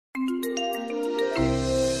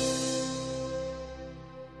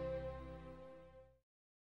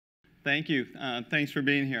Thank you. Thanks for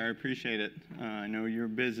being here. I appreciate it. I know you're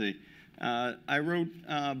busy. I wrote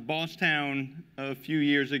Bosstown a few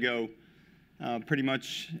years ago, pretty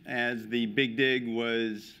much as the Big Dig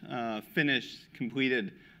was finished,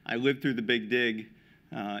 completed. I lived through the Big Dig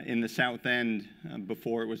in the South End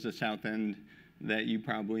before it was the South End that you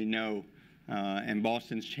probably know. And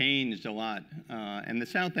Boston's changed a lot. And the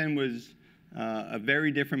South End was a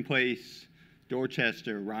very different place.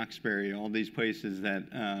 Dorchester, Roxbury, all these places that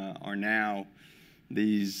are now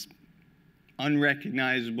these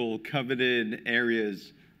unrecognizable, coveted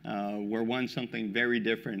areas were once something very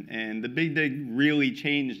different. And the Big Dig really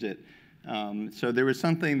changed it. So there was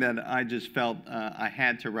something that I just felt I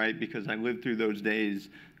had to write because I lived through those days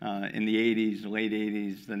in the 80s, late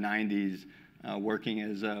 80s, the 90s, working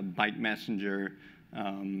as a bike messenger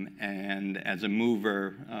and as a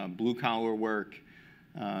mover, blue-collar work.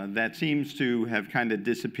 That seems to have kind of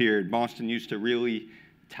disappeared. Boston used to really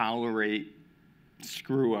tolerate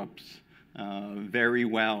screw-ups very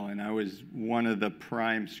well, and I was one of the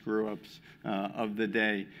prime screw-ups of the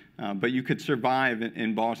day. But you could survive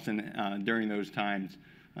in Boston during those times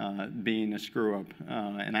being a screw-up.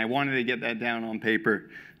 And I wanted to get that down on paper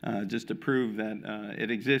just to prove that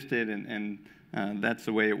it existed, and that's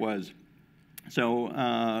the way it was. So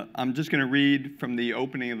I'm just going to read from the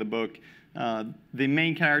opening of the book. The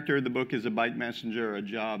main character of the book is a bike messenger, a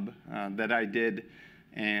job that I did.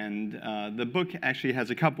 And the book actually has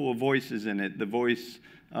a couple of voices in it. The voice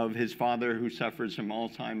of his father, who suffers from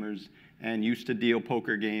Alzheimer's and used to deal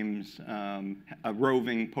poker games, a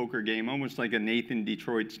roving poker game, almost like a Nathan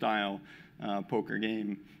Detroit-style poker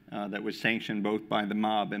game that was sanctioned both by the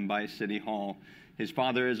mob and by City Hall. His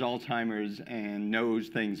father has Alzheimer's and knows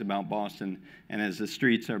things about Boston. And as the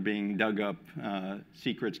streets are being dug up,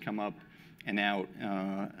 secrets come up and out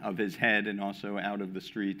of his head and also out of the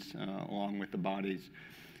streets along with the bodies.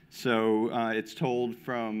 So it's told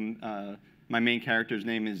from, my main character's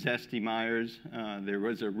name is Zesty Myers. There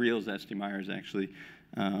was a real Zesty Myers, actually,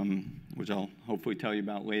 which I'll hopefully tell you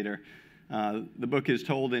about later. The book is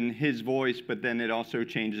told in his voice, but then it also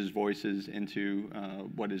changes voices into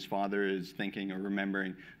what his father is thinking or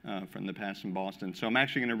remembering from the past in Boston. So I'm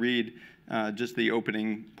actually going to read just the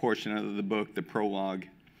opening portion of the book, the prologue.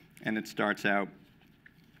 And it starts out,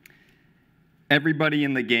 "Everybody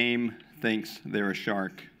in the game thinks they're a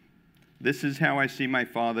shark. This is how I see my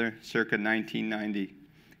father circa 1990.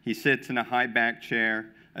 He sits in a high-backed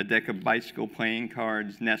chair, a deck of bicycle playing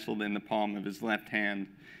cards nestled in the palm of his left hand,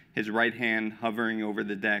 his right hand hovering over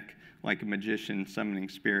the deck like a magician summoning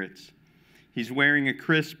spirits. He's wearing a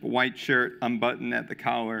crisp white shirt unbuttoned at the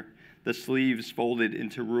collar, the sleeves folded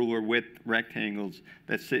into ruler-width rectangles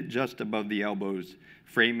that sit just above the elbows,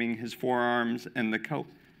 framing his forearms and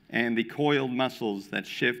the coiled muscles that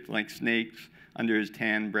shift like snakes under his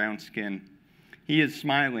tan brown skin. He is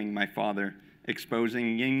smiling, my father,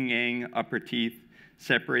 exposing yin-yang upper teeth,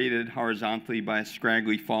 separated horizontally by a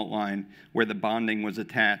scraggly fault line where the bonding was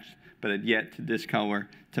attached, but had yet to discolor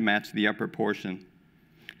to match the upper portion.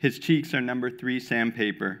 His cheeks are number 3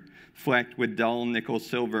 sandpaper, flecked with dull nickel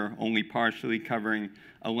silver, only partially covering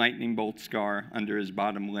a lightning bolt scar under his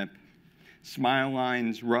bottom lip. Smile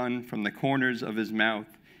lines run from the corners of his mouth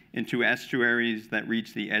into estuaries that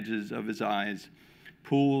reach the edges of his eyes,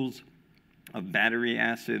 pools of battery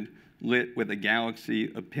acid lit with a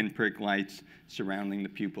galaxy of pinprick lights surrounding the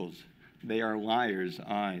pupils. They are liar's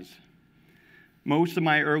eyes. Most of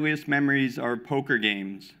my earliest memories are poker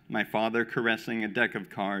games, my father caressing a deck of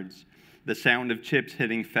cards, the sound of chips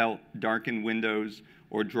hitting felt, darkened windows,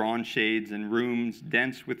 or drawn shades in rooms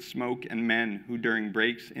dense with smoke and men who, during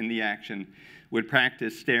breaks in the action, would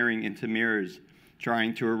practice staring into mirrors,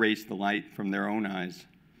 trying to erase the light from their own eyes.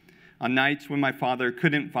 On nights when my father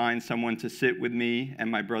couldn't find someone to sit with me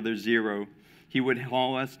and my brother Zero, he would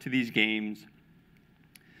haul us to these games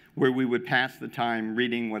where we would pass the time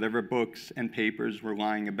reading whatever books and papers were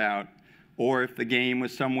lying about, or if the game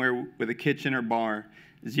was somewhere with a kitchen or bar,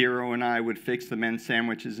 Zero and I would fix the men's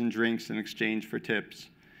sandwiches and drinks in exchange for tips.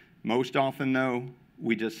 Most often, though,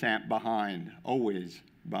 we just sat behind, always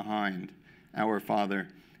behind, our father,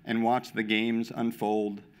 and watched the games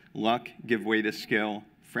unfold, luck give way to skill,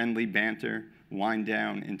 friendly banter wind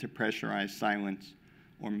down into pressurized silence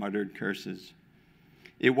or muttered curses.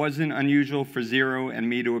 It wasn't unusual for Zero and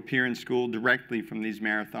me to appear in school directly from these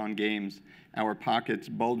marathon games, our pockets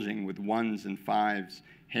bulging with 1s and 5s,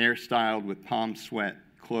 hair styled with palm sweat,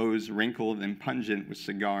 clothes wrinkled and pungent with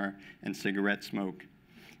cigar and cigarette smoke.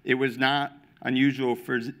 It was not unusual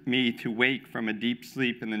for me to wake from a deep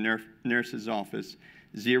sleep in the nurse's office,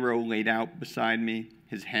 Zero laid out beside me,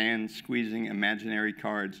 his hands squeezing imaginary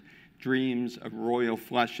cards, dreams of royal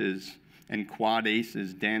flushes and quad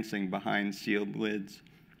aces dancing behind sealed lids.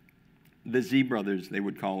 The Z brothers, they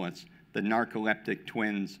would call us, the narcoleptic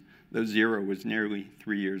twins, though Zero was nearly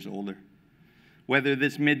 3 years older. Whether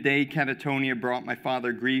this midday catatonia brought my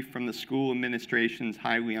father grief from the school administration's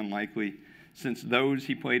highly unlikely, since those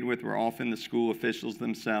he played with were often the school officials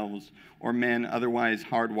themselves, or men otherwise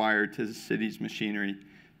hardwired to the city's machinery,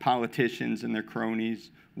 politicians and their cronies,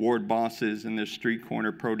 ward bosses and their street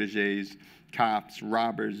corner protégés, cops,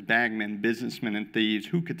 robbers, bagmen, businessmen, and thieves.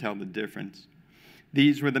 Who could tell the difference?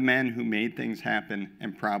 These were the men who made things happen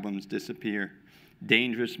and problems disappear.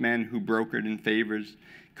 Dangerous men who brokered in favors,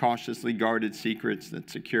 cautiously guarded secrets that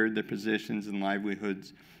secured their positions and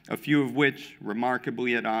livelihoods, a few of which,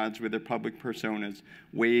 remarkably at odds with their public personas,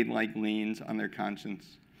 weighed like liens on their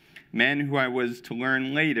conscience. Men who I was to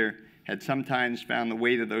learn later had sometimes found the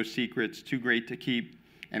weight of those secrets too great to keep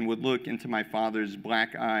and would look into my father's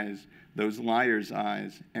black eyes, those liars'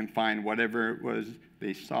 eyes, and find whatever it was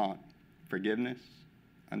they sought: forgiveness,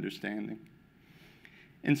 understanding.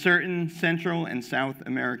 In certain Central and South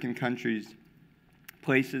American countries,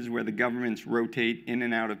 places where the governments rotate in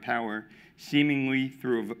and out of power, seemingly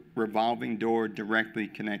through a revolving door directly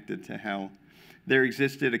connected to hell, there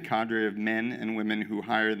existed a cadre of men and women who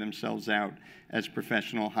hire themselves out as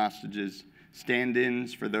professional hostages,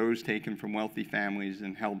 stand-ins for those taken from wealthy families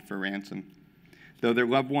and held for ransom. Though their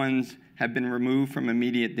loved ones have been removed from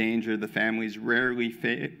immediate danger, the families rarely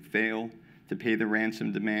fail to pay the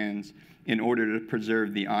ransom demands in order to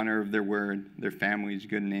preserve the honor of their word, their family's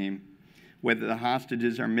good name. Whether the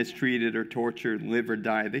hostages are mistreated or tortured, live or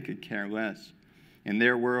die, they could care less. In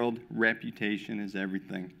their world, reputation is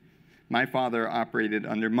everything. My father operated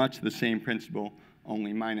under much the same principle,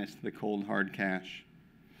 only minus the cold, hard cash.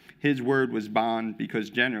 His word was bond because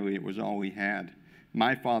generally it was all we had.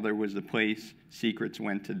 My father was the place secrets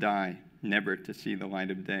went to die, never to see the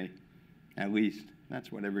light of day. At least,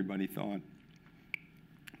 that's what everybody thought.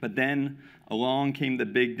 But then along came the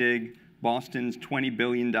big dig, Boston's $20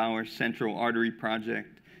 billion Central Artery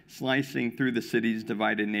Project, slicing through the city's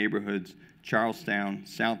divided neighborhoods: Charlestown,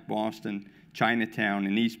 South Boston, Chinatown,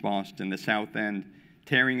 and East Boston, the South End,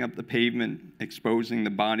 tearing up the pavement, exposing the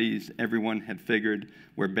bodies everyone had figured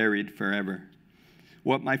were buried forever.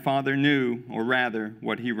 What my father knew, or rather,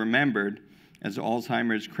 what he remembered, as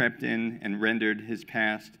Alzheimer's crept in and rendered his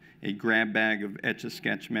past a grab bag of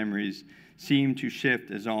etch-a-sketch memories, seemed to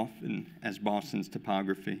shift as often as Boston's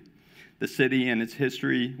topography. The city and its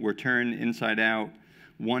history were turned inside out,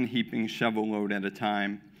 one heaping shovel load at a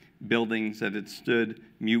time. Buildings that had stood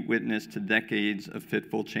mute witness to decades of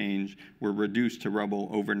fitful change were reduced to rubble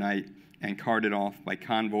overnight and carted off by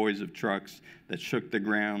convoys of trucks that shook the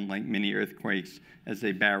ground like mini earthquakes as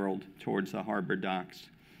they barreled towards the harbor docks.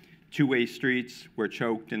 Two-way streets were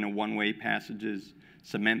choked into one-way passages,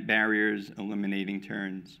 cement barriers eliminating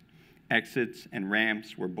turns. Exits and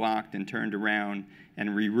ramps were blocked and turned around and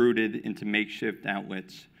rerouted into makeshift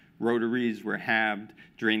outlets. Rotaries were halved,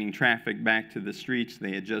 draining traffic back to the streets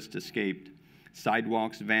they had just escaped.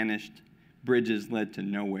 Sidewalks vanished. Bridges led to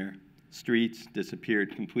nowhere. Streets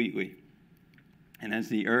disappeared completely. And as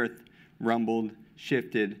the earth rumbled,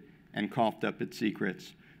 shifted, and coughed up its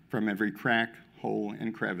secrets, from every crack, hole,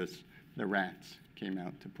 and crevice, the rats came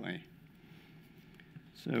out to play.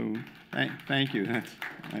 So thank you. That's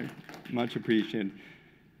much appreciated.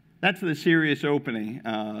 That's the serious opening.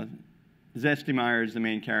 Zesty Myers, the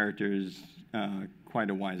main character, is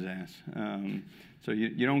quite a wise ass. So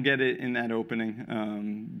you don't get it in that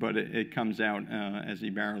opening, but it comes out as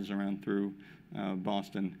he barrels around through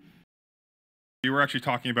Boston. You were actually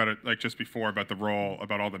talking about it like just before about the role,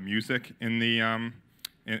 about all the music in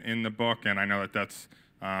the book, and I know that that's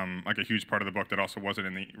like a huge part of the book that also wasn't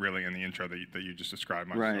really in the intro that you just described.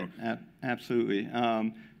 Mike, right, so. Absolutely.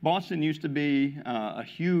 Boston used to be a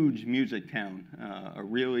huge music town, a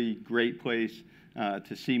really great place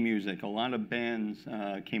to see music. A lot of bands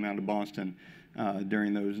came out of Boston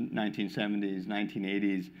during those 1970s,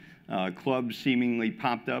 1980s. Clubs seemingly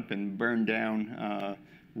popped up and burned down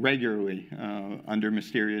regularly under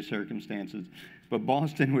mysterious circumstances. But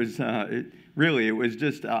Boston was, it was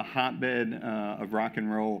just a hotbed of rock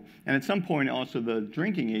and roll. And at some point, also, the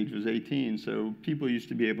drinking age was 18, so people used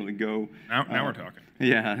to be able to go. Now we're talking.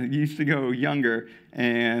 Yeah, used to go younger.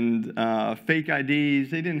 And fake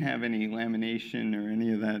IDs, they didn't have any lamination or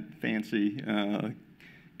any of that fancy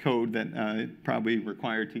code that probably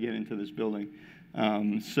required to get into this building.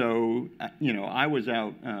 So, I was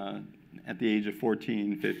out at the age of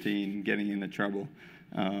 14, 15, getting into trouble.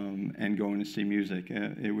 and going to see music.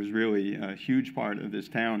 It was really a huge part of this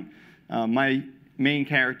town. My main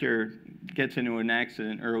character gets into an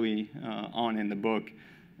accident early on in the book,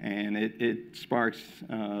 and it sparks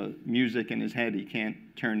music in his head. He can't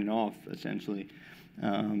turn it off, essentially.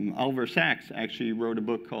 Oliver Sacks actually wrote a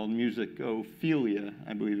book called Musicophilia,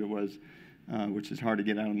 I believe it was, which is hard to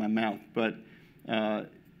get out of my mouth. But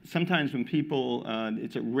sometimes when people,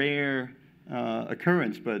 it's a rare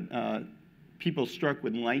occurrence, but people struck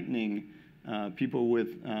with lightning, people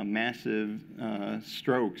with massive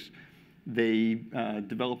strokes, they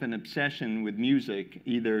develop an obsession with music,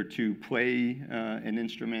 either to play an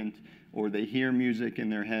instrument or they hear music in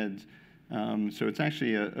their heads. So it's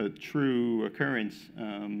actually a true occurrence,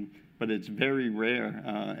 but it's very rare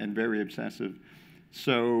and very obsessive.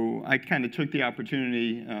 So I kind of took the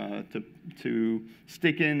opportunity to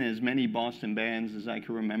stick in as many Boston bands as I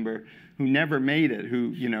could remember who never made it,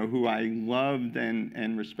 who I loved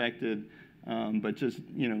and respected, but just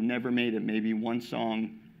never made it. Maybe one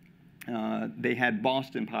song they had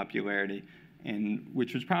Boston popularity, and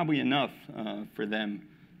which was probably enough for them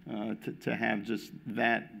to have just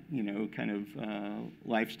that kind of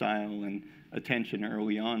lifestyle and attention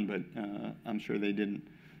early on. But I'm sure they didn't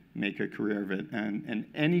make a career of it. And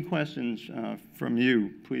any questions from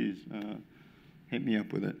you, please hit me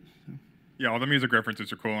up with it. So. Yeah, all the music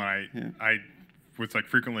references are cool, and I was like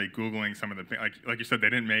frequently Googling some of the like you said, they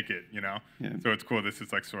didn't make it, Yeah. So it's cool. This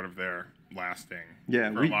is like sort of their lasting.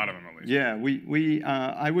 Yeah, for a lot of them at least. Yeah,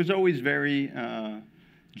 I was always very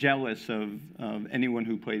jealous of anyone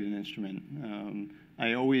who played an instrument.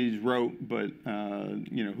 I always wrote, but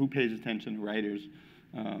who pays attention to writers?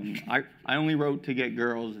 I only wrote to get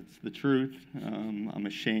girls. It's the truth. I'm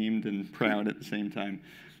ashamed and proud at the same time.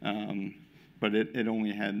 But it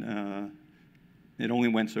only had it only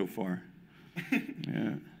went so far.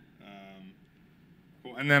 Yeah.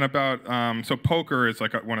 Cool. And then about so poker is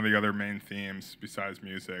like one of the other main themes besides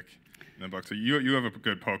music in the book. So you have a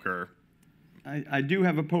good poker. I do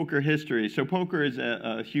have a poker history. So poker is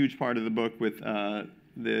a huge part of the book with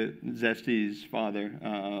the Zesty's father,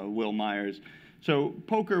 Will Myers. So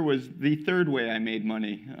poker was the third way I made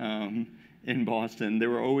money in Boston. There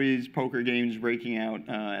were always poker games breaking out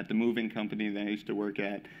at the moving company that I used to work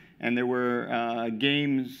at. And there were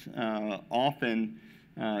games often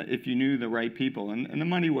if you knew the right people. And the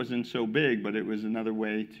money wasn't so big, but it was another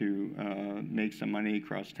way to make some money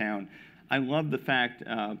across town. I love the fact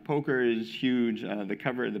poker is huge. The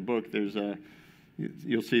cover of the book,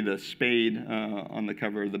 you'll see the spade on the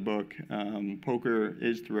cover of the book. Poker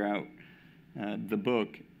is throughout the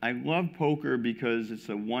book. I love poker because it's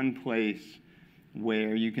the one place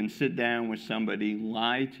where you can sit down with somebody,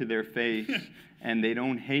 lie to their face, and they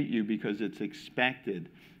don't hate you because it's expected.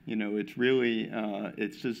 It's really,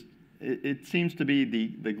 it seems to be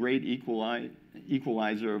the great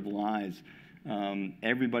equalizer of lies.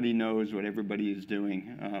 Everybody knows what everybody is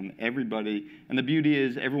doing. And the beauty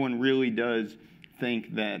is everyone really does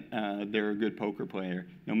think that they're a good poker player.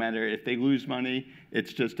 No matter if they lose money,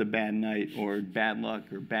 it's just a bad night or bad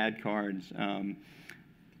luck or bad cards.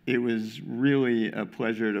 It was really a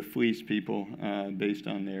pleasure to fleece people based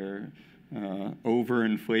on their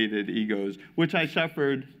overinflated egos, which I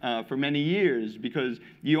suffered for many years because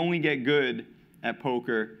you only get good at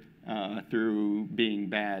poker through being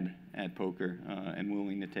bad at poker and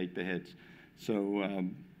willing to take the hits. So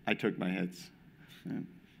I took my hits. Yeah.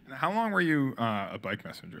 How long were you a bike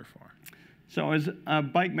messenger for? So I was a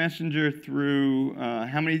bike messenger through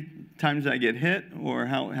how many times did I get hit, or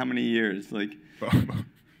how many years?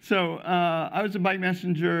 So I was a bike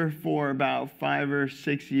messenger for about 5 or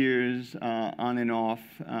 6 years on and off.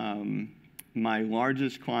 My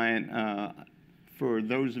largest client, for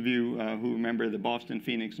those of you who remember the Boston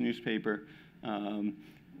Phoenix newspaper,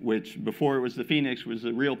 which before it was the Phoenix was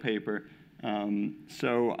the real paper.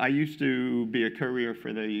 So I used to be a courier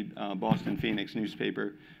for the Boston Phoenix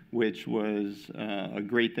newspaper, which was a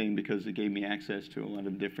great thing because it gave me access to a lot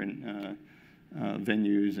of different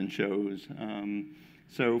venues and shows.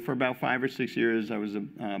 So for about 5 or 6 years, I was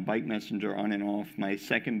a bike messenger on and off. My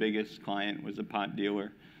second biggest client was a pot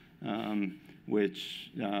dealer,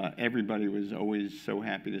 which everybody was always so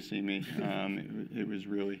happy to see me. It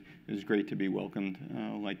was great to be welcomed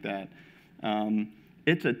like that.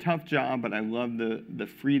 It's a tough job, but I love the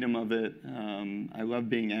freedom of it. I love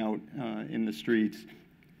being out in the streets,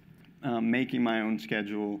 making my own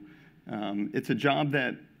schedule. It's a job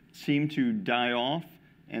that seemed to die off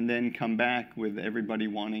and then come back with everybody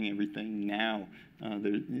wanting everything now.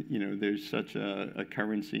 There's such a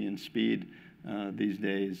currency in speed these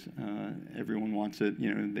days. Everyone wants it.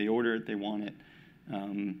 They order it, they want it.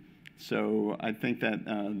 So I think that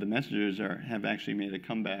the Messengers have actually made a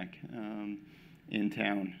comeback in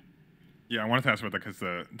town. Yeah, I wanted to ask about that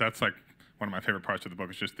because that's like one of my favorite parts of the book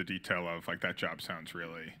is just the detail of like that job sounds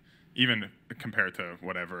really, even compared to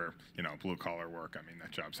whatever, blue collar work. I mean,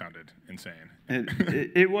 that job sounded insane.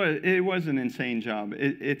 It was an insane job.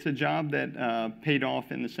 It's a job that paid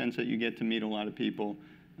off in the sense that you get to meet a lot of people.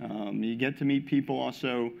 You get to meet people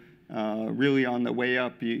also really on the way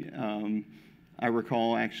up. I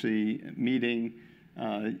recall actually meeting,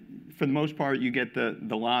 for the most part, you get the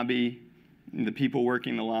lobby, the people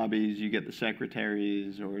working the lobbies, you get the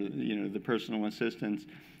secretaries or the personal assistants,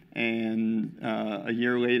 and a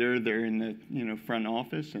year later they're in the front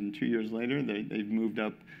office, and 2 years later they've moved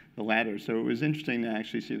up the ladder. So it was interesting to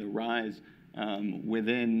actually see the rise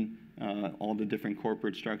within all the different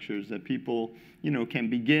corporate structures that people can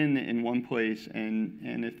begin in one place,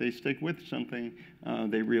 and if they stick with something,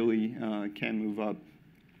 they really can move up.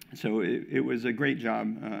 So it was a great job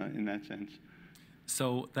in that sense.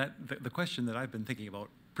 So the question that I've been thinking about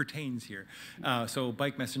pertains here. So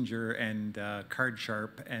Bike Messenger and Card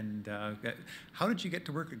Sharp, and how did you get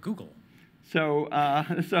to work at Google? So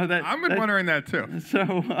I've been wondering that too.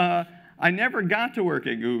 So I never got to work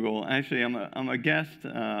at Google. Actually, I'm a guest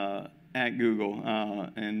at Google,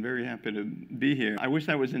 and very happy to be here. I wish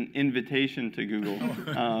that was an invitation to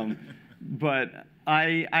Google. But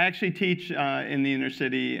I actually teach in the inner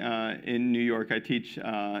city in New York. I teach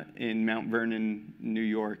in Mount Vernon, New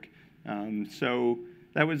York. So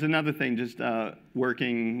that was another thing, just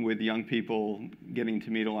working with young people, getting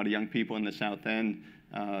to meet a lot of young people in the South End.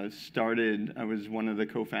 I was one of the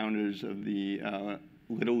co-founders of the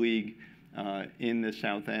Little League in the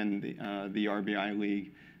South End, the RBI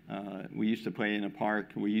League. We used to play in a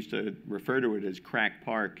park. We used to refer to it as Crack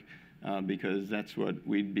Park because that's what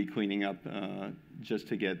we'd be cleaning up just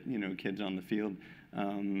to get kids on the field.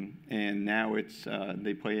 And now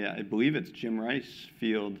they play, I believe it's Jim Rice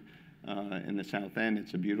Field in the South End.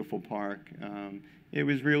 It's a beautiful park. It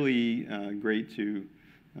was really great to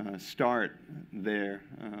start there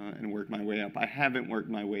and work my way up. I haven't worked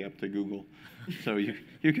my way up to Google, so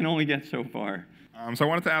you can only get so far. So I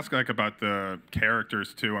wanted to ask about the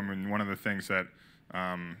characters too. I mean, one of the things that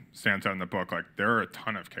stands out in the book, there are a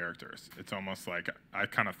ton of characters. It's almost like I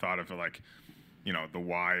kind of thought of it The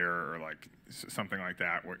Wire or something like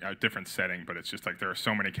that, where a different setting, but it's just there are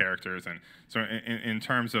so many characters. And so in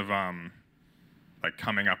terms of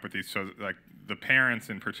coming up with these, so the parents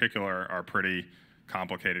in particular are pretty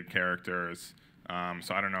complicated characters.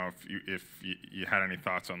 So I don't know if you had any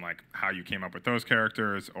thoughts on how you came up with those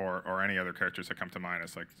characters or any other characters that come to mind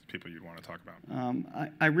as people you'd want to talk about.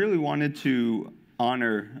 I really wanted to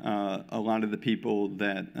honor a lot of the people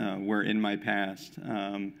that were in my past.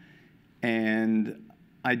 And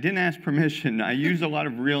I didn't ask permission. I used a lot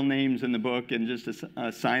of real names in the book and just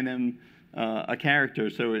assign them a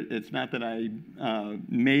character. So it's not that I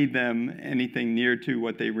made them anything near to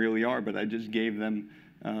what they really are, but I just gave them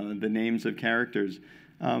the names of characters.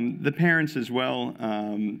 The parents as well.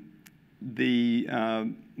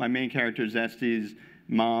 My main character, Zesti's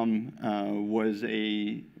mom, was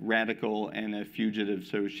a radical and a fugitive,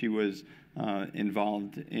 so she was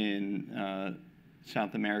involved in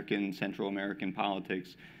South American, Central American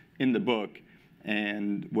politics in the book,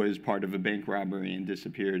 and was part of a bank robbery and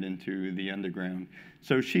disappeared into the underground.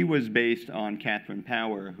 So she was based on Catherine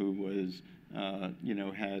Power, who was,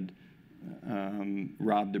 had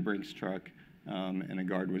robbed a Brinks truck, and a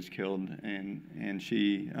guard was killed, and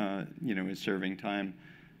she, is serving time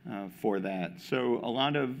for that. So a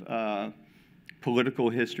lot of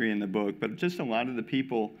political history in the book, but just a lot of the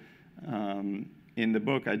people in the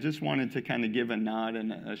book. I just wanted to kind of give a nod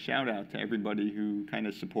and a shout out to everybody who kind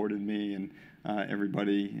of supported me and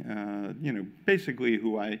everybody, basically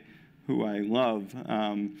who I love.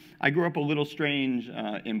 I grew up a little strange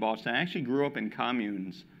in Boston. I actually grew up in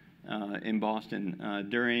communes in Boston.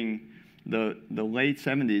 During the late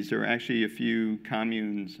 70s, there were actually a few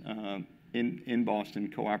communes in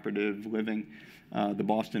Boston, cooperative living. The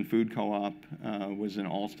Boston Food Co-op was in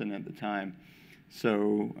Allston at the time.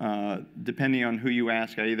 So depending on who you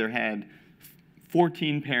ask, I either had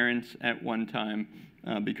 14 parents at one time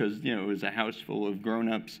because it was a house full of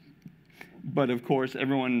grown-ups. But of course,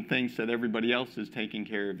 everyone thinks that everybody else is taking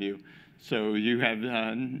care of you. So you have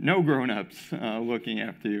no grown-ups looking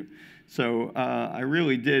after you. So I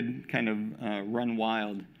really did kind of run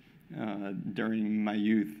wild during my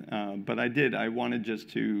youth. But I wanted just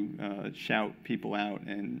to shout people out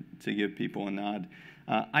and to give people a nod.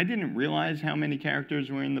 I didn't realize how many characters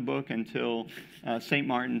were in the book until St.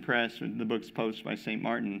 Martin Press, the book's published by St.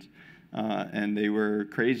 Martin's, and they were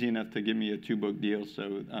crazy enough to give me a 2-book deal.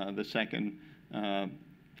 So the second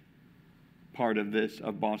part of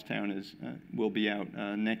Bosstown will be out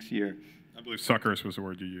next year. I believe suckers was the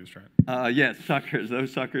word you used, right? Yes, suckers.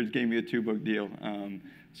 Those suckers gave me a 2-book deal.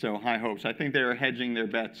 So high hopes. I think they were hedging their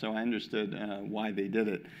bets, so I understood why they did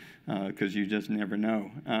it, because you just never know.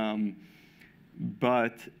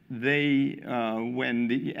 But when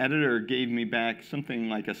the editor gave me back something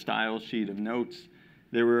like a style sheet of notes,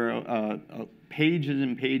 there were pages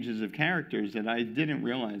and pages of characters that I didn't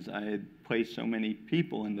realize I had placed so many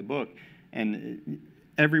people in the book. And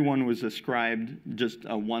everyone was ascribed just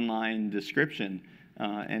a 1-line description.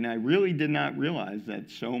 And I really did not realize that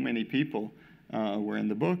so many people were in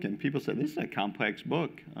the book. And people said, this is a complex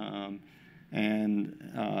book.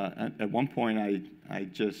 At one point, I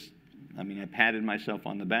patted myself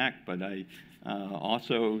on the back, but I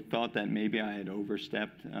also thought that maybe I had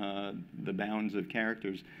overstepped the bounds of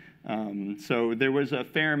characters. So there was a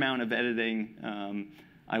fair amount of editing.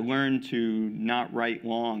 I learned to not write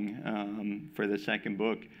long for the second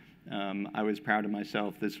book. I was proud of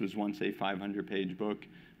myself. This was once a 500-page book,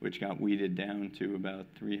 which got weeded down to about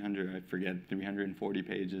 340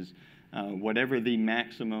 pages. Whatever the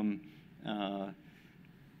maximum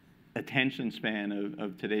attention span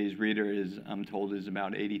of today's reader is, I'm told, is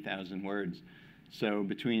about 80,000 words. So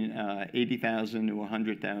between 80,000 to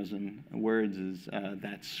 100,000 words is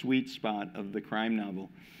that sweet spot of the crime novel,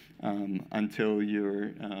 until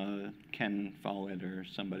you're Ken Follett or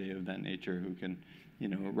somebody of that nature who can,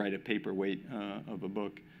 write a paperweight of a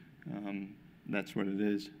book. That's what it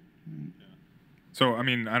is. Yeah. So, I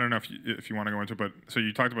mean, I don't know if you want to go into it, but so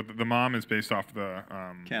you talked about the mom is based off the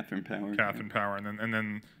Catherine Power. Catherine Power, and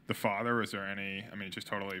then the father. Is there any? I mean, just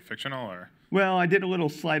totally fictional, or? Well, I did a little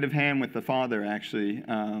sleight of hand with the father, actually,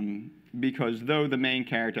 because though the main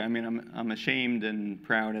character, I mean, I'm ashamed and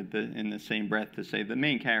proud in the same breath to say the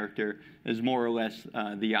main character is more or less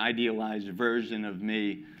the idealized version of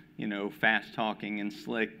me, fast talking and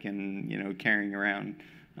slick and carrying around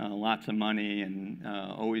lots of money and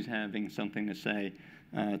always having something to say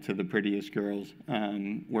to the prettiest girls,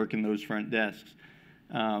 working those front desks.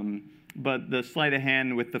 But the sleight of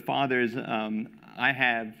hand with the fathers, I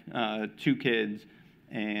have 2 kids,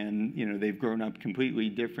 and they've grown up completely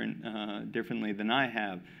differently than I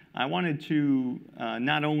have. I wanted to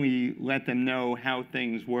not only let them know how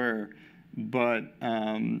things were, but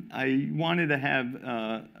I wanted to have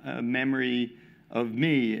a memory of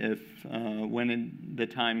me if the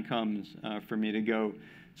time comes for me to go.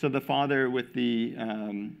 So the father with the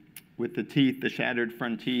teeth, the shattered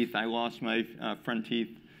front teeth, I lost my front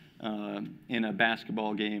teeth in a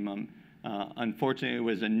basketball game. Unfortunately, it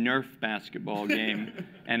was a Nerf basketball game,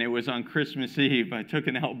 and it was on Christmas Eve. I took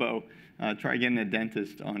an elbow, tried getting a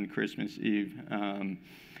dentist on Christmas Eve.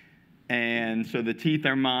 And so the teeth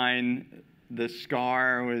are mine. The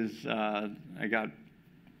scar was, I got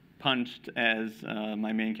punched as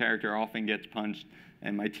my main character often gets punched,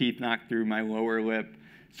 and my teeth knocked through my lower lip.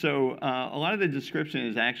 So a lot of the description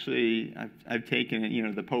is actually, I've taken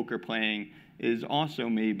it, the poker playing is also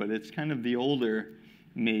me, but it's kind of the older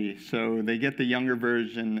me. So they get the younger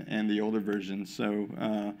version and the older version. So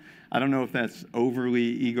I don't know if that's overly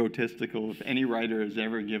egotistical, if any writer has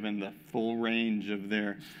ever given the full range of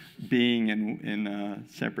their being in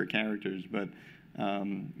separate characters, but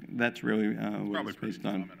that's really what it's based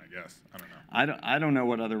on. Common, I guess. I don't know. I don't know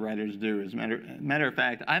what other writers do. As a matter of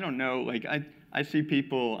fact, I don't know. Like I see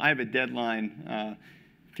people. I have a deadline.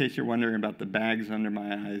 In case you're wondering about the bags under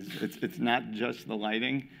my eyes, it's not just the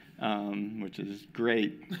lighting, which is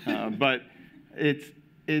great, but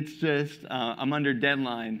it's just I'm under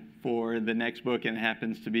deadline for the next book, and it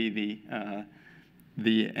happens to be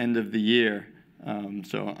the end of the year.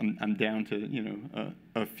 So I'm down to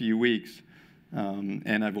a few weeks,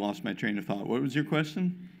 and I've lost my train of thought. What was your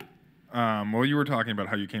question? Well, you were talking about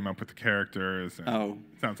how you came up with the characters.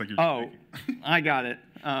 Sounds like you're. I got it.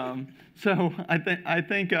 So I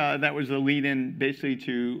think that was a lead-in, basically,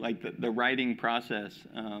 to like the writing process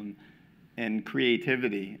and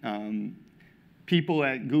creativity. People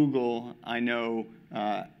at Google, I know,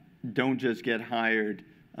 don't just get hired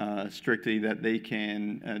strictly that they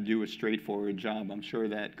can do a straightforward job. I'm sure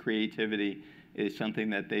that creativity is something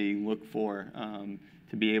that they look for.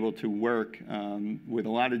 To be able to work with a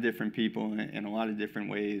lot of different people in a lot of different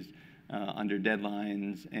ways, under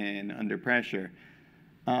deadlines and under pressure.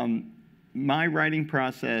 My writing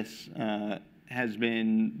process has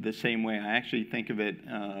been the same way. I actually think of it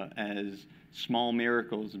as small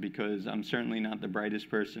miracles, because I'm certainly not the brightest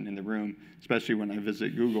person in the room, especially when I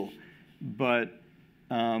visit Google. But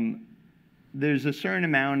there's a certain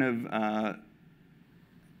amount of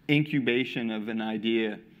incubation of an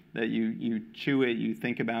idea, that you chew it, you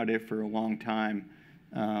think about it for a long time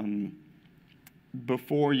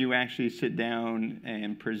before you actually sit down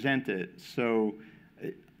and present it. So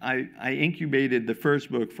I incubated the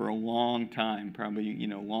first book for a long time, probably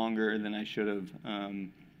longer than I should have.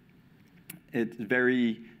 It's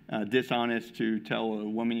very dishonest to tell a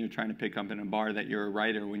woman you're trying to pick up in a bar that you're a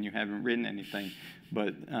writer when you haven't written anything.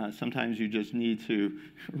 But sometimes you just need to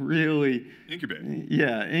really incubate.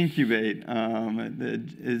 Yeah, incubate.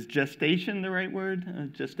 Is gestation the right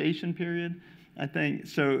word? Gestation period, I think.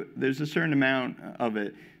 So there's a certain amount of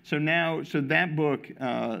it. So that book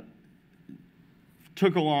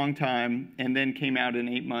took a long time, and then came out in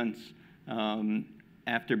 8 months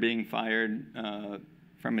after being fired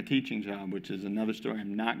from a teaching job, which is another story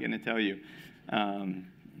I'm not going to tell you.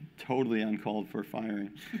 Totally uncalled for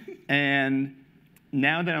firing. And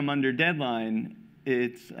now that I'm under deadline,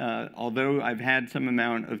 it's although I've had some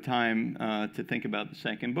amount of time to think about the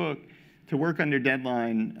second book, to work under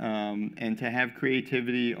deadline and to have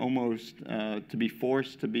creativity, almost to be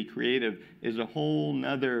forced to be creative, is a whole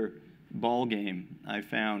nother ball game, I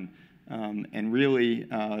found. And really,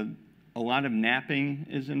 a lot of napping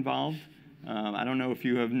is involved. I don't know if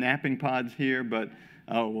you have napping pods here, but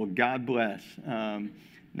oh, well, God bless.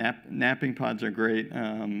 Napping pods are great.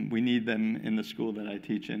 We need them in the school that I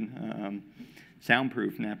teach in.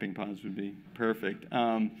 Soundproof napping pods would be perfect.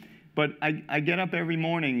 But I get up every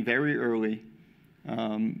morning very early,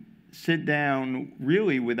 sit down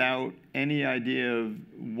really without any idea of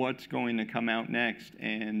what's going to come out next,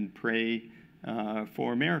 and pray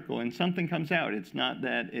for a miracle. And something comes out. It's not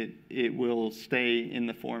that it will stay in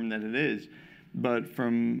the form that it is, but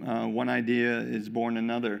from one idea is born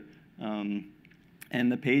another. And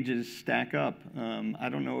the pages stack up. I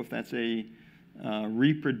don't know if that's a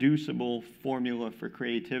reproducible formula for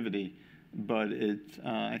creativity, but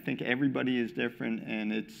I think everybody is different,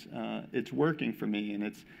 and it's working for me. And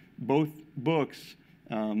it's both books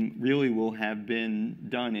really will have been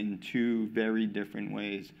done in two very different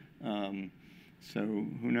ways. So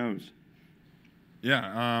who knows?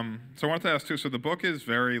 Yeah. So I wanted to ask too. So the book is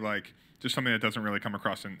very just something that doesn't really come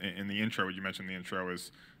across in the intro. What you mentioned in the intro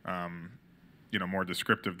is more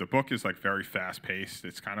descriptive. The book is very fast paced.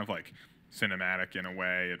 It's kind of cinematic in a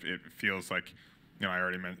way. It feels like I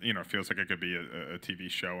already meant it feels like it could be a TV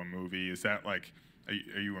show, a movie. Is that are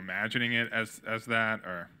you imagining it as that,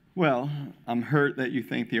 or? Well, I'm hurt that you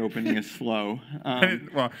think the opening is slow.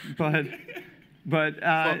 Well, but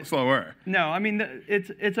slower. No, I mean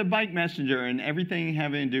it's a bike messenger, and everything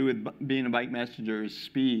having to do with being a bike messenger is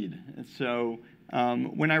speed. So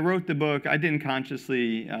when I wrote the book, I didn't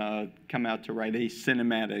consciously come out to write a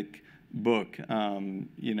cinematic book.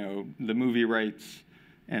 The movie rights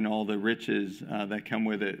and all the riches that come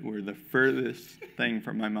with it were the furthest thing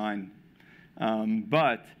from my mind.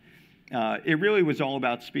 But it really was all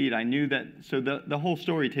about speed. I knew that, so the whole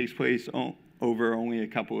story takes place over only a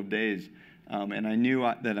couple of days. And I knew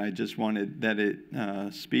that I just wanted that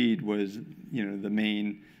speed was, the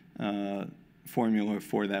main formula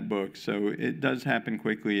for that book. So it does happen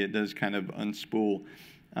quickly. It does kind of unspool.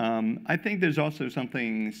 I think there's also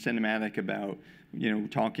something cinematic about,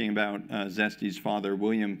 talking about Zesty's father,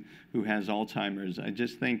 William, who has Alzheimer's. I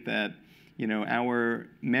just think that, our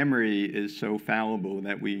memory is so fallible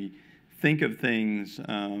that we think of things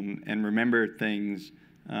and remember things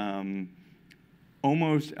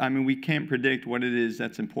we can't predict what it is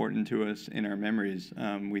that's important to us in our memories.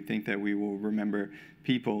 We think that we will remember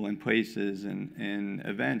people and places and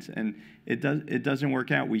events, and it doesn't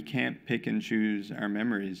work out. We can't pick and choose our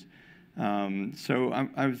memories. So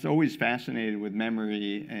I was always fascinated with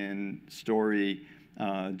memory and story,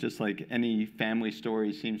 just like any family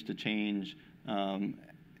story seems to change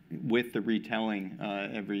with the retelling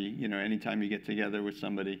anytime you get together with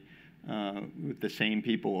somebody. With the same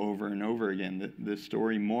people over and over again, the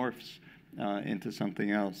story morphs into something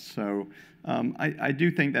else. So I do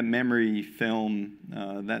think that memory, film,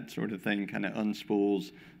 that sort of thing kind of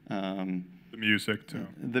unspools. The music, too.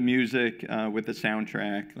 The music with the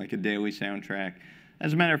soundtrack, like a daily soundtrack.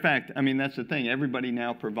 As a matter of fact, that's the thing. Everybody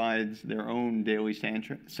now provides their own daily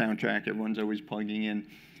soundtrack. Everyone's always plugging in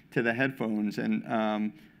to the headphones. And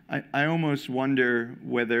I almost wonder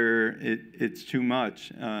whether it's too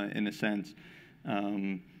much, in a sense.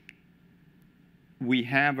 We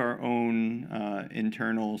have our own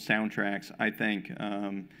internal soundtracks, I think,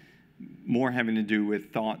 more having to do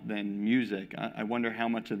with thought than music. I wonder how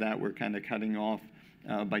much of that we're kind of cutting off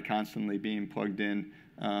by constantly being plugged in.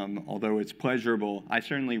 Although it's pleasurable, I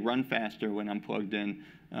certainly run faster when I'm plugged in,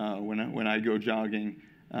 when I go jogging.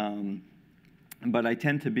 but I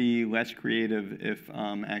tend to be less creative if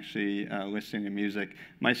I'm actually listening to music.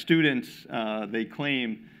 My students, they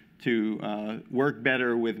claim to work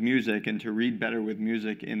better with music and to read better with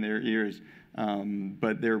music in their ears,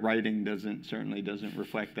 but their writing certainly doesn't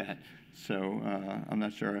reflect that. So I'm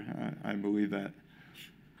not sure I believe that.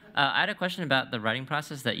 I had a question about the writing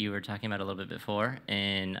process that you were talking about a little bit before.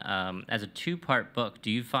 And as a two-part book,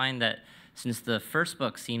 do you find that since the first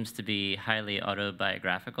book seems to be highly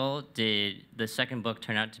autobiographical, did the second book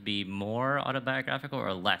turn out to be more autobiographical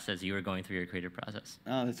or less as you were going through your creative process?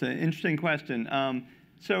 Oh, that's an interesting question.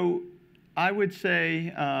 So I would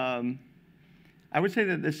say that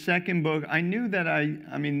the second book, I knew that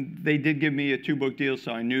I mean, they did give me a 2-book deal,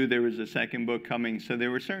 so I knew there was a second book coming. So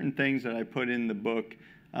there were certain things that I put in the book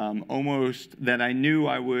almost that I knew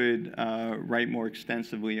I would write more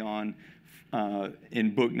extensively on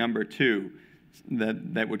in book number 2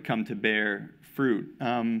 that would come to bear fruit.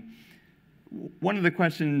 One of the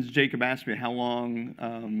questions Jacob asked me, how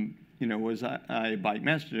long was I a bike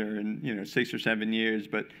messenger? And 6 or 7 years,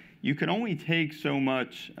 but you can only take so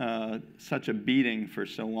much, such a beating for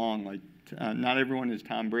so long. Like not everyone is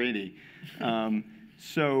Tom Brady.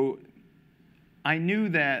 So I knew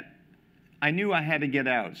I had to get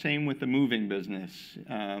out. Same with the moving business.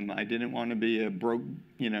 I didn't want to be a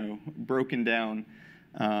broken down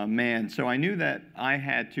man. So I knew that I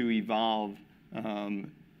had to evolve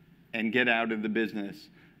and get out of the business.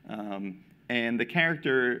 And the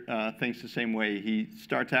character thinks the same way. He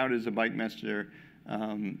starts out as a bike messenger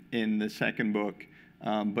in the second book,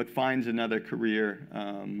 but finds another career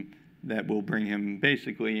that will bring him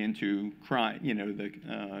basically into crime,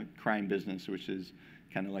 the crime business, which is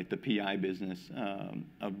kind of like the PI business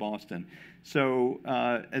of Boston. So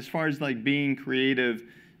as far as like being creative,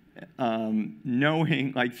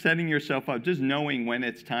 knowing, like setting yourself up, just knowing when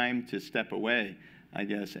it's time to step away, I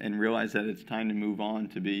guess, and realize that it's time to move on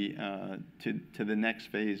to be to the next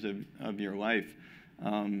phase of your life.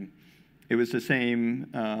 It was the same.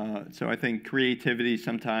 So I think creativity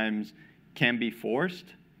sometimes can be forced,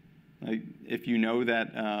 like if you know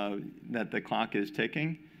that that the clock is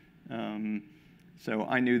ticking. So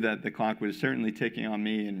I knew that the clock was certainly ticking on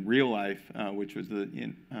me in real life, which was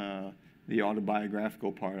the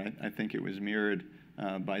autobiographical part. I think it was mirrored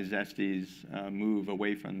by Zesty's move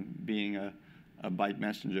away from being a bike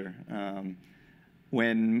messenger.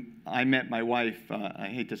 When I met my wife, I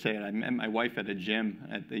hate to say it, I met my wife at a gym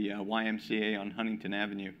at the YMCA on Huntington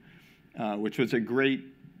Avenue, which was a great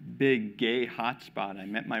big gay hotspot. I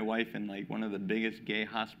met my wife in like one of the biggest gay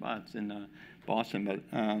hotspots in Boston. But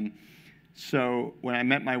so when I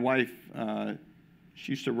met my wife,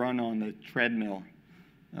 she used to run on the treadmill,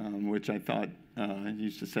 which I thought, I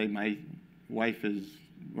used to say my wife is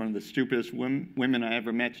one of the stupidest women I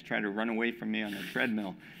ever met to try to run away from me on a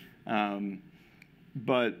treadmill.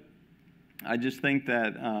 But I just think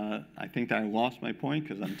that I lost my point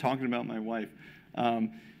because I'm talking about my wife.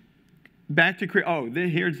 Back to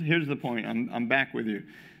here's the point. I'm back with you.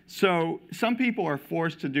 So some people are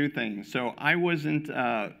forced to do things. So I wasn't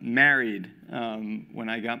married when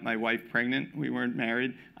I got my wife pregnant. We weren't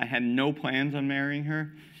married. I had no plans on marrying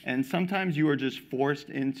her. And sometimes you are just forced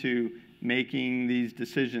into making these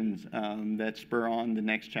decisions that spur on the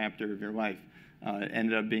next chapter of your life. It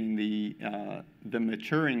ended up being the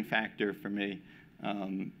maturing factor for me.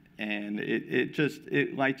 And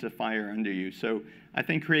it lights a fire under you. So I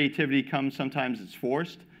think creativity comes, sometimes it's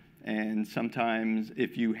forced, and sometimes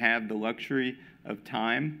if you have the luxury of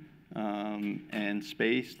time and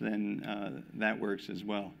space, then that works as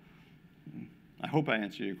well. I hope I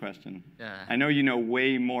answered your question. Yeah. I know you know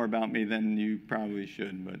way more about me than you probably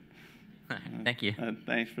should, but thank you.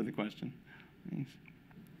 Thanks for the question. Thanks.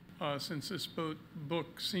 Since this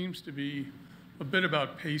book seems to be a bit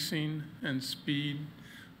about pacing and speed,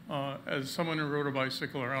 as someone who rode a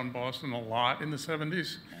bicycle around Boston a lot in the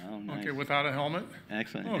 70s, oh, nice. Okay, without a helmet.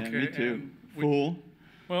 Excellent. Okay, yeah, me too. Fool.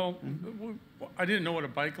 Well, I didn't know what a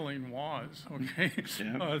bike lane was. Okay,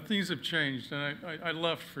 Yeah. Things have changed, and I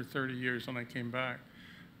left for 30 years and I came back.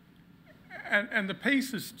 And the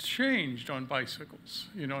pace has changed on bicycles.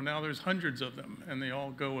 Now there's hundreds of them, and they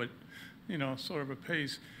all go at, sort of a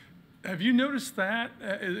pace. Have you noticed that?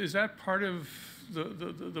 Is that part of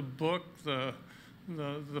the book, the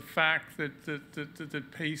fact that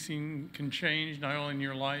pacing can change not only in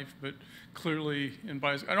your life but clearly in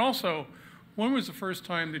bicycle? And also, when was the first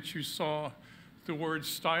time that you saw the words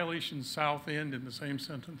stylish and South End in the same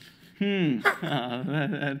sentence?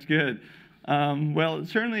 That's good. Well,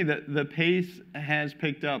 certainly the pace has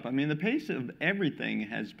picked up. I mean, the pace of everything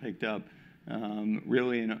has picked up,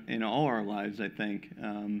 really in all our lives, I think.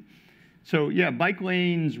 So yeah, bike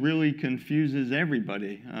lanes really confuses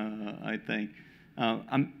everybody, I think.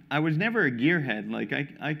 I was never a gearhead. Like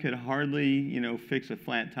I could hardly, fix a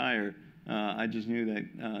flat tire. I just knew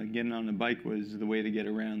that getting on a bike was the way to get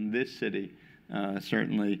around this city,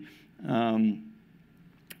 certainly.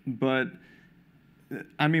 But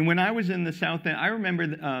I mean, when I was in the South End, I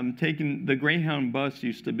remember taking the Greyhound bus.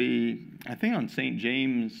 Used to be, I think, on St.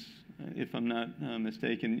 James, if I'm not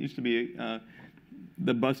mistaken. It used to be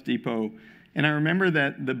the bus depot. And I remember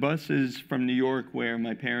that the buses from New York, where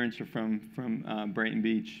my parents are from Brighton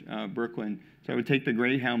Beach, Brooklyn. So I would take the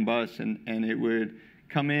Greyhound bus, and it would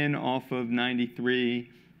come in off of 93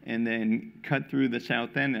 and then cut through the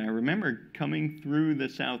South End. And I remember coming through the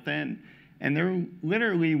South End, and there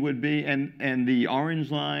literally would be, and the Orange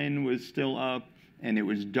Line was still up, and it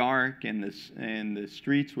was dark, and the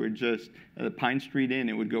streets were just, the Pine Street Inn,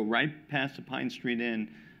 it would go right past the Pine Street Inn,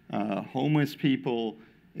 homeless people,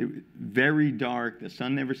 very dark, the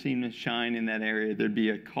sun never seemed to shine in that area. There'd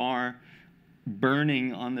be a car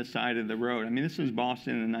burning on the side of the road. I mean, this was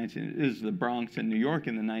Boston in this is the Bronx in New York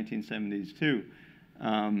in the 1970s too.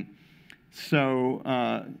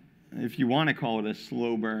 If you want to call it a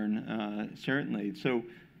slow burn, certainly. So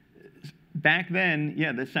back then,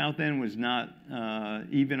 yeah, the South End was not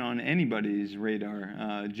even on anybody's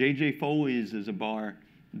radar. J.J. Foley's is a bar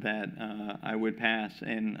that I would pass,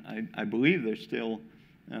 and I believe they're still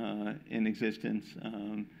in existence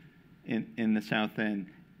in the South End.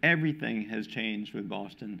 Everything has changed with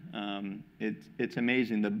Boston. It's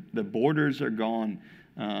amazing. The borders are gone.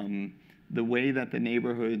 The way that the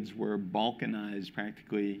neighborhoods were balkanized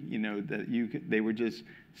practically, they were just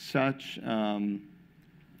such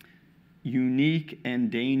unique and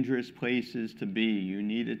dangerous places to be. You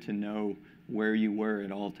needed to know where you were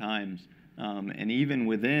at all times. And even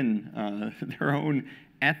within their own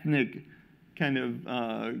ethnic kind of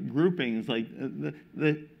groupings, like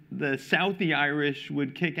the Southie Irish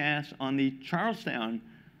would kick ass on the Charlestown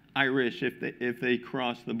Irish if they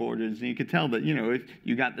crossed the borders. And you could tell that, if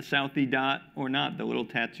you got the Southie dot or not, the little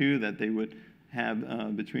tattoo that they would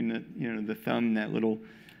have between the thumb and that little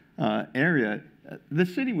area. The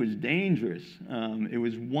city was dangerous. It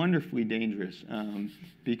was wonderfully dangerous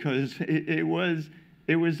because it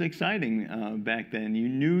was exciting back then. You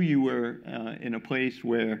knew you were in a place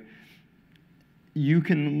where you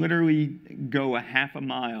can literally go a half a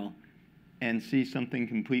mile and see something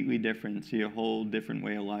completely different, see a whole different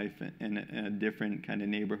way of life and a different kind of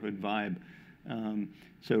neighborhood vibe.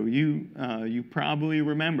 So you probably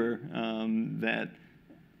remember that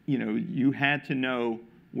you had to know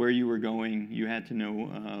where you were going, you had to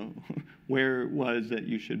know where it was that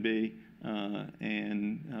you should be,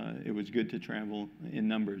 and it was good to travel in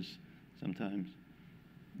numbers sometimes.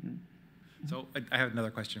 So I have another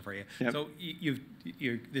question for you. Yep. So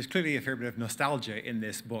there's clearly a fair bit of nostalgia in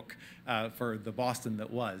this book for the Boston that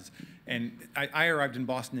was. And I arrived in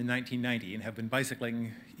Boston in 1990 and have been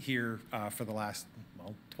bicycling here for the last,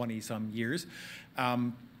 20-some years.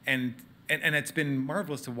 And it's been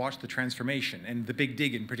marvelous to watch the transformation, and the Big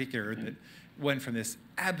Dig in particular, that went from this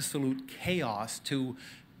absolute chaos to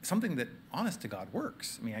something that, honest to God,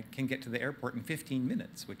 works. I mean, I can get to the airport in 15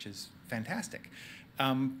 minutes, which is fantastic.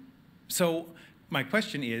 So my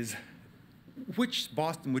question is, which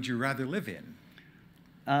Boston would you rather live in?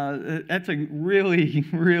 That's a really,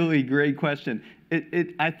 really great question.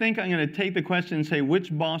 I think I'm going to take the question and say,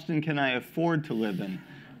 which Boston can I afford to live in?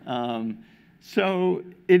 So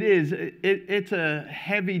it is. It's a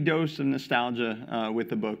heavy dose of nostalgia with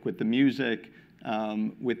the book, with the music,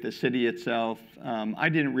 with the city itself. I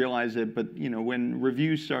didn't realize it, but when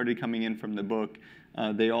reviews started coming in from the book,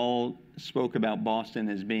 they all spoke about Boston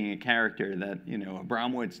as being a character, that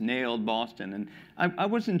Abramowitz nailed Boston, and I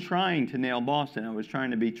wasn't trying to nail Boston. I was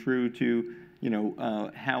trying to be true to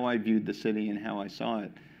how I viewed the city and how I saw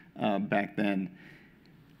it back then.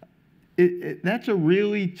 That's a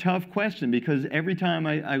really tough question, because every time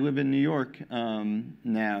I live in New York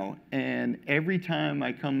now, and every time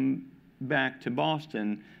I come back to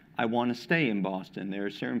Boston, I want to stay in Boston. There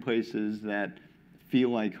are certain places that feel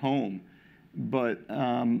like home. But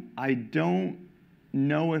I don't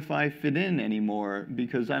know if I fit in anymore,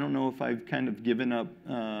 because I don't know if I've kind of given up.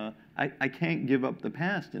 I can't give up the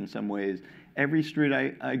past in some ways. Every street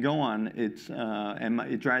I go on,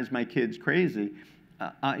 it drives my kids crazy.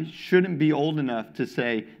 I shouldn't be old enough to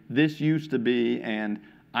say this used to be and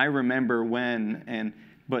I remember when,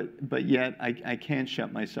 but yet I can't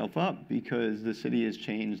shut myself up because the city has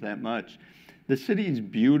changed that much. The city is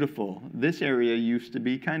beautiful. This area used to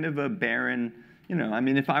be kind of a barren, I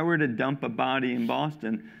mean, if I were to dump a body in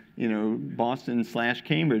Boston,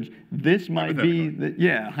 Boston/Cambridge. This might be,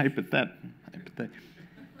 hypothetical.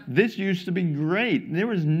 This used to be great. There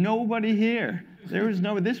was nobody here.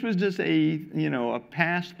 This was just a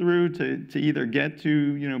pass through to either get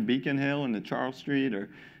to, Beacon Hill and to Charles Street, or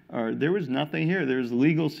there was nothing here. There was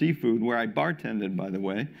Legal Seafood, where I bartended, by the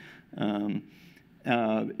way.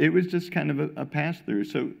 It was just kind of a pass through.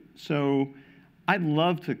 So I'd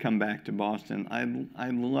love to come back to Boston.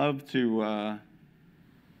 I'd love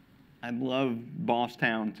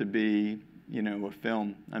Bosstown to be, a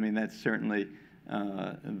film. I mean, that's certainly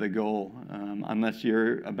the goal, unless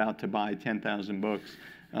you're about to buy 10,000 books.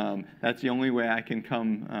 That's the only way I can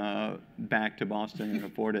come back to Boston and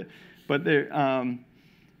afford it. But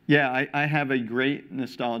I have a great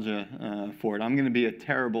nostalgia for it. I'm going to be a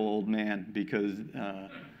terrible old man because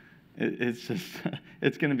it's just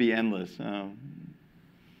it's going to be endless.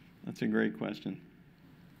 That's a great question.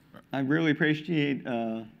 I really appreciate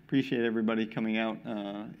everybody coming out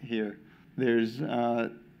here. There's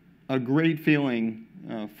a great feeling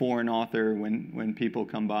for an author when people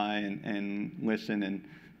come by and listen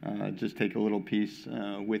and just take a little piece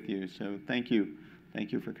with you. So thank you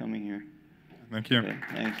for coming here. Thank you. Okay,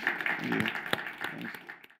 thanks. Thank you. Thanks.